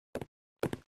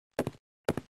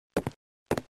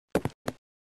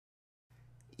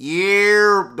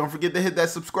Yeah, don't forget to hit that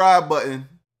subscribe button.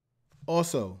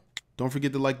 Also, don't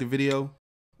forget to like the video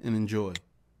and enjoy.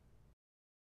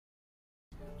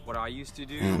 What I used to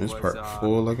do this was part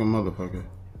full like a motherfucker.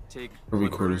 take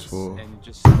recorder's full. and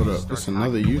just Hold up, start there's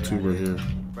another hacking YouTuber here.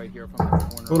 right here from the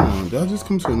corner. Hold on, did I just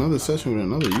come to another session with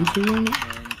another YouTuber in it?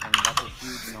 And that's a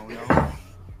huge no-no.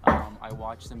 I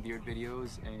watched some beard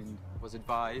videos and was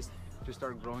advised to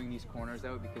start growing these corners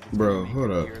out because it's Bro, gonna make hold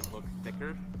your up. beard look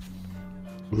thicker.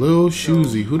 Lil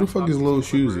Shoesy, who the fuck is Lil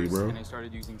Shoesy, Shoesy, bro? And I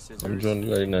started using scissors. I'm joining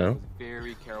you right now.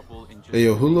 Very careful in just Hey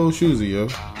yo, who Lil Shoesy, yo?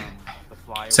 the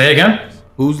flyaways. Say again?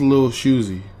 Who's Lil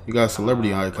Shoesy? You got a celebrity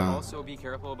But icon. also be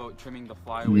careful about trimming the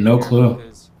flyaways. No clue.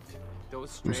 because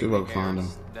those Let me see if I can find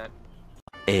hairs him. that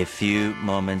A few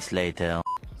moments later.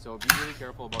 So be really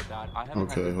careful about that. I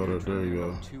haven't Okay, had hold this up, there beard you in go.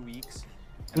 about 2 weeks. Who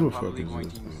And I'm the fuck probably is going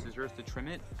this to use man? scissors to trim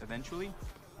it eventually.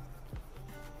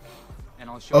 And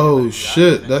I'll show Oh you how to do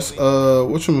shit, that that's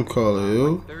eventually. whatchamacallit,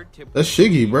 yo? My third tip That's would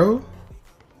Shiggy, be bro.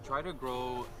 Try to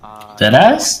grow Dead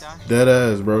ass? mustache Dead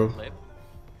ass, bro. lip.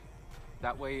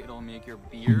 That way it'll make your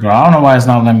beard Bro, I don't know why it's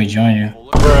not letting me join you.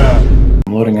 I'm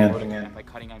loading it. And by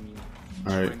cutting I mean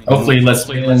Alright. trimming. Hopefully, let's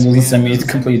send me to a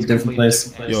completely different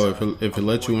place. Yo, if it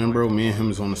let you in, bro, me and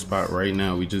him is on the spot right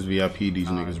now. We just VIP these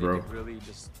niggas, They bro. could really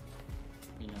just,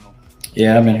 you know,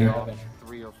 Yeah, I'm in here.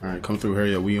 3 or 4 Alright, come through here.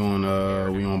 Yeah, we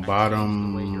on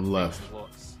bottom left.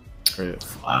 Hurry up.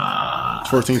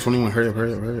 1421. Hurry up,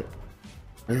 hurry up, hurry up.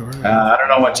 Hurry up, hurry up. I don't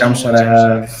know what jump shot I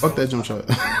have. Fuck that jump shot.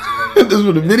 This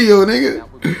was the video, nigga.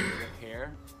 That would be your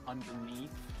hair underneath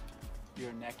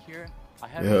your neck here. I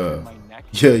haven't Yeah. trimmed my neck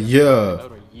Yeah, in yeah.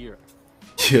 about a year.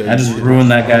 Yeah. I just ruined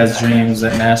that guy's dreams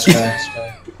at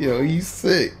NASCAR. Yo, you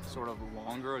sick. Sort of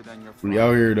longer than your We front.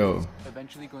 out here though.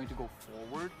 Eventually going to go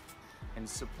forward and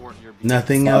support your beard.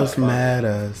 Nothing else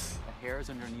matters. The hairs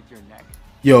underneath your neck.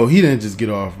 Yo, he didn't just get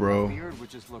off, bro. Beard would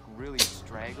just look really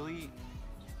straggly.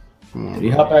 Come on, Did he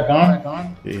bro. hop back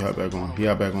on? Yeah, he hop back on. He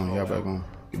hop back on. He hop back on.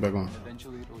 Get back on.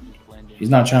 Eventually it'll just blend in. He's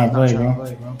not trying to play,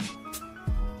 bro.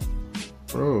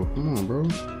 Bro, come on, bro.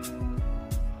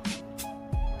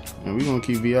 And we gonna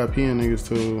keep VIPing niggas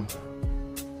till.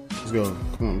 Let's go.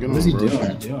 Come on, get on, What is he bro. doing?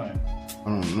 I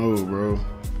don't know, bro.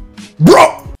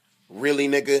 Bro! Really,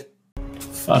 nigga?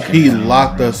 Fucking He hell,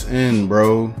 locked bro. us in,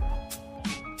 bro.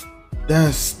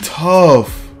 That's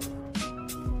tough.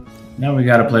 Now we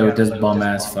gotta play with this bum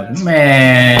ass fucking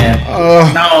man.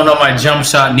 Uh, I don't know my jump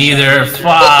shot neither.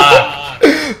 Fuck.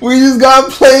 we just got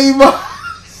played by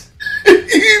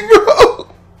bro.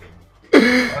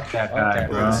 Fuck that guy,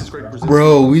 bro.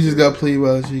 Bro, we just got played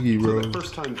by Shiggy, bro.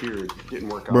 First time beard didn't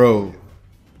work out. Bro,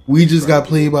 we just got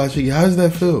played by Shiggy. How does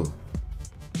that feel?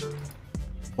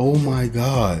 Oh my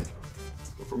god.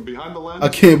 From behind the lens, I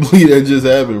can't believe that just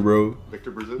happened, bro.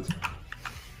 Victor Brzezinski.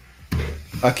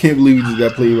 I can't believe we just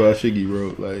got played by Shiggy,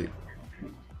 bro. Like,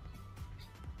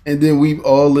 and then we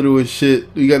all little as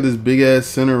shit. We got this big ass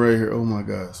center right here. Oh my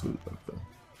god. So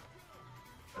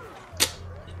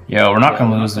Yo, we're not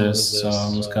gonna lose this, so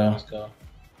let's go.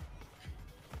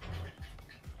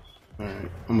 alright, I'm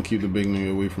gonna keep the big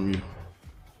nigga away from you.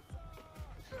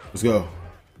 Let's go.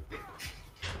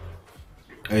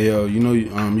 Hey yo, you know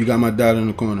you got my dot in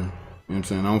the corner. You know what I'm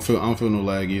saying? I don't feel no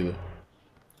lag either.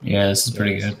 Yeah, this is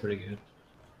pretty good.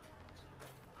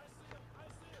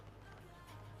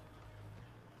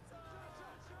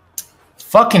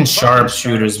 Fucking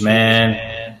sharpshooters,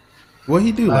 man. What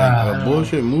he do? Like a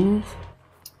bullshit move?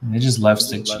 They just left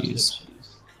stick cheese.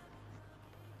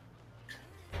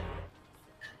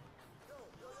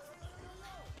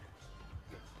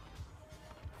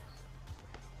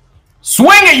 Swing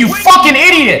it, you fucking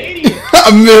idiot!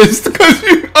 I missed because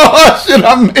you. Oh shit!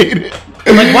 I made it.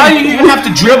 Like, why do you even have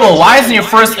to dribble? Why isn't your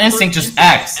first instinct just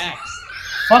X?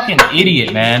 Fucking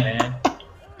idiot, man.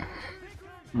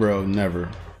 Bro, never.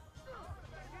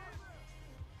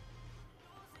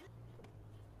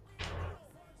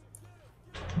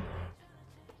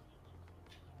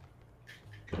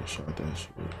 I shot that shit.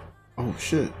 Oh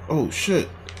shit! Oh shit!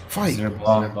 Fight!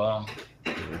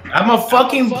 I'm a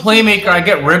fucking playmaker. I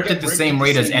get ripped at the same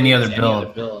rate as any other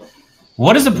build.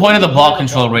 What is the point of the ball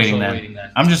control rating then?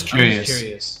 I'm just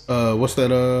curious. What's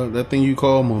that thing you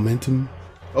call momentum?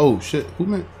 Oh shit! Who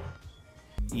meant?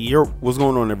 What's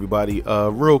going on, everybody?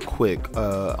 Real quick,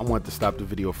 I want to stop the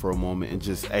video for a moment and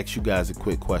just ask you guys a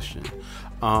quick question.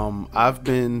 I've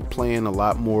been playing a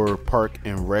lot more Park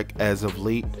and Rec as of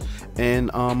late, and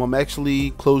I'm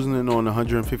actually closing in on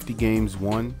 150 games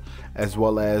won, as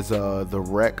well as the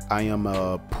Rec. I am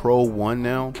a Pro 1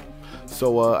 now.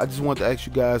 So I just want to ask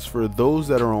you guys, for those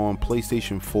that are on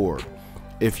PlayStation 4,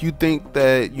 if you think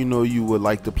that you would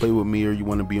like to play with me, or you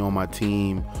want to be on my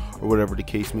team, or whatever the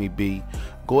case may be,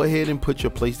 go ahead and put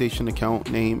your PlayStation account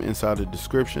name inside the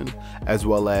description, as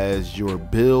well as your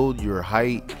build, your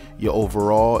height, your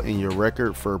overall, and your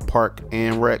record for park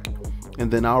and rec. And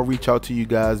then I'll reach out to you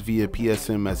guys via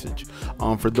PSN message.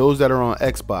 For those that are on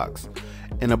Xbox,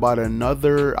 in about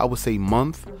another, I would say,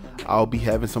 month, I'll be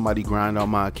having somebody grind on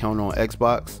my account on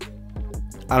Xbox.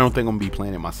 I don't think I'm gonna be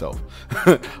playing it myself,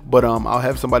 but I'll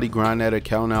have somebody grind that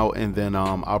account out, and then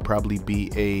I'll probably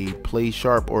be a play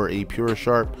sharp or a pure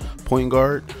sharp point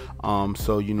guard.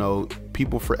 So you know,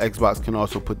 people for Xbox can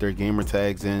also put their gamer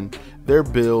tags in, their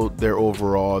build, their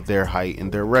overall, their height,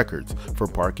 and their records for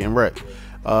park and rec.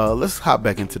 Let's hop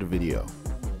back into the video.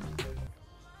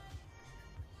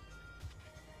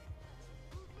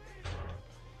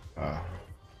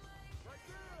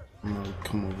 I'm gonna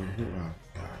come over here. Oh,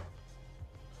 God.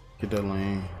 Get that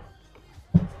lane.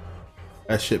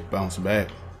 That shit bouncing back.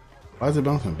 Why is it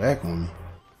bouncing back on me?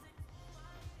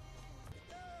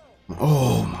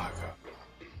 Oh my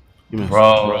God.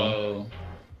 Bro.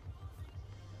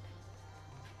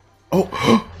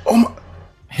 Oh, oh my.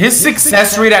 His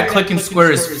success rate at clicking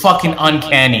square is fucking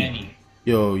uncanny.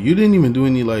 Yo, you didn't even do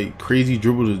any like crazy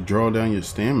dribble to draw down your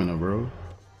stamina, bro.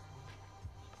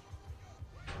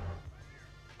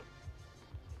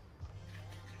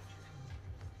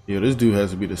 Yo, this dude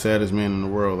has to be the saddest man in the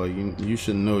world. Like, you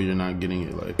should know you're not getting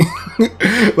it. Like,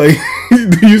 like,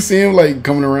 do you see him like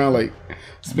coming around like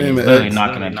spamming? He's literally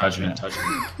not gonna touch me.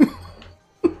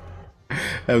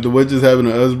 After what just happened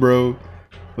to us, bro.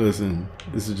 Listen,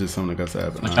 this is just something that got to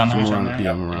happen. I'm around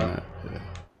that. Yeah.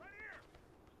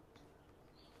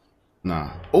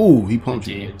 Nah. Oh, he pumped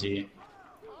you. Good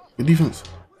defense.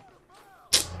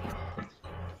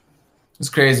 It's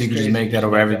crazy. You can just make that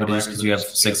over everybody just because you have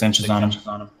 6 inches on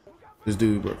him. This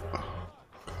dude, bro.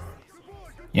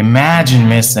 Imagine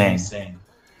missing.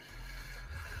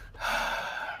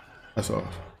 That's off.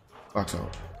 Box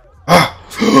out. Ah!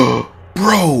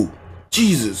 Bro!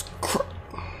 Jesus Christ.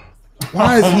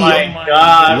 Why is he? Oh my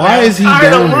God! Why is he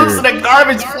down here? The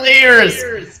garbage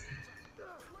players.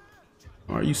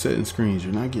 Why are you setting screens?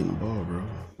 You're not getting the ball, bro.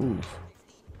 Oof.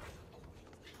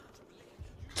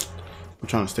 I'm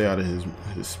trying to stay out of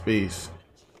his space.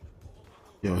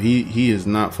 Yo, he is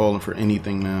not falling for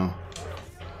anything now.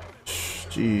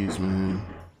 Jeez, man.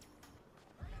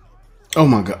 Oh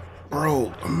my God,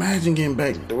 bro! Imagine getting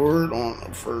backdoored on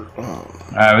the first. Oh.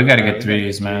 All right, we gotta get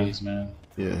threes, man.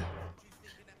 Yeah.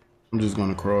 I'm just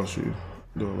gonna cross you.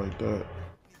 Do it like that.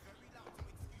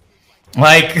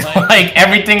 Like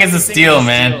everything is a steal,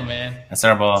 man. That's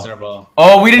our ball.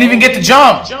 Oh, we didn't even get the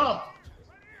jump.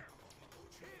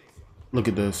 Look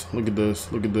at this. Look at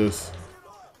this. Look at this.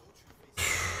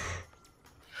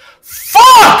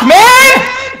 Fuck, man!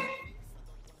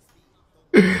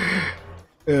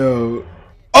 Yo.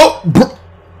 Oh, bro.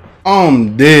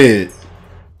 I'm dead.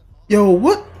 Yo,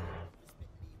 what?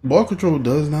 Ball control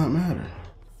does not matter.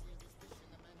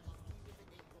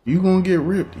 You gonna get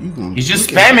ripped. You gonna. He's just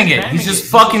spamming it. He's just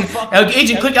fucking.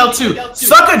 Agent, click L2.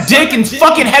 Suck a dick and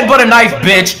fucking headbutt a knife,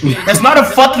 bitch. That's not a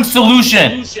fucking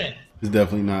solution. It's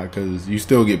definitely not, because you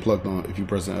still get plucked on if you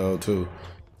press an L2.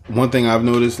 One thing I've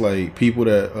noticed, like people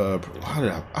that how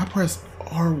did I press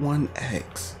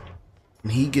R1X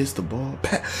and he gets the ball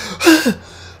back.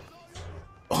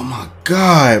 Oh my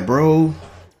God, bro.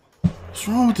 What's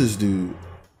wrong with this dude?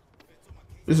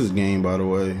 This is game, by the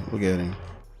way. Look at him.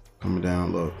 Coming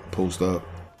down, look, post up.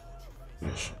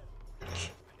 Look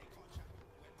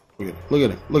at him. Look at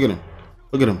him. Look at him.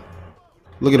 Look at him.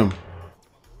 Look at him.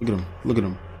 Look at him. Look at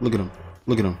him. Look at him.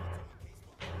 Look at him.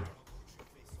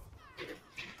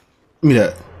 Give me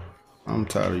that. I'm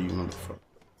tired of you, motherfucker.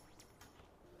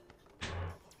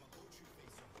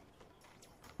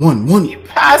 One. You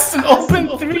passed an open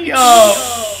 3-0.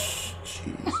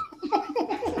 Jeez.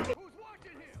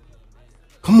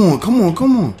 Come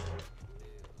on.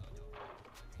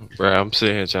 Bro, I'm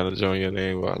sitting here trying to join your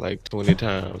name about like 20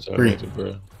 times already,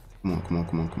 bro. Come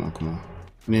on.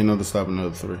 I need another stop,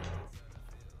 another 3.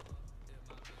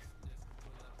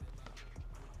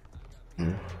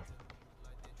 Here.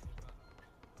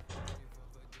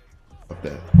 Fuck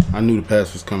that. I knew the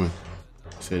pass was coming.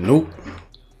 I said, nope.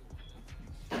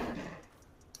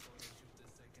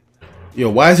 Yo,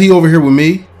 why is he over here with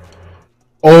me?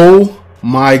 Oh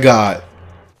my God.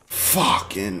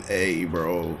 Fucking A,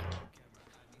 bro.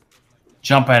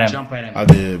 Jump at him. I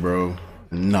did, bro.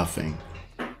 Nothing.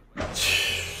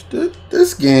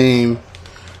 This game,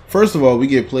 first of all, we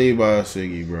get played by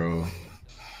SHIGGY, bro.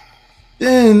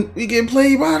 Then we get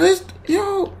played by this.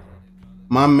 Yo,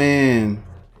 my man,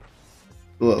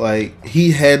 look like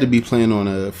he had to be playing on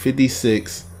a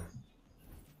 56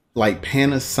 like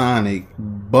Panasonic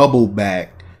bubble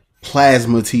back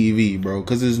plasma TV, bro.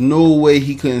 Because there's no way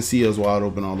he couldn't see us wide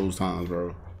open all those times,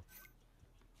 bro.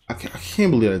 I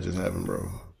can't believe that just happened, bro.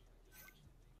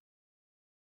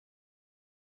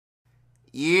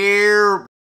 Yeah.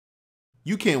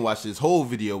 You can't watch this whole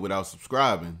video without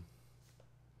subscribing.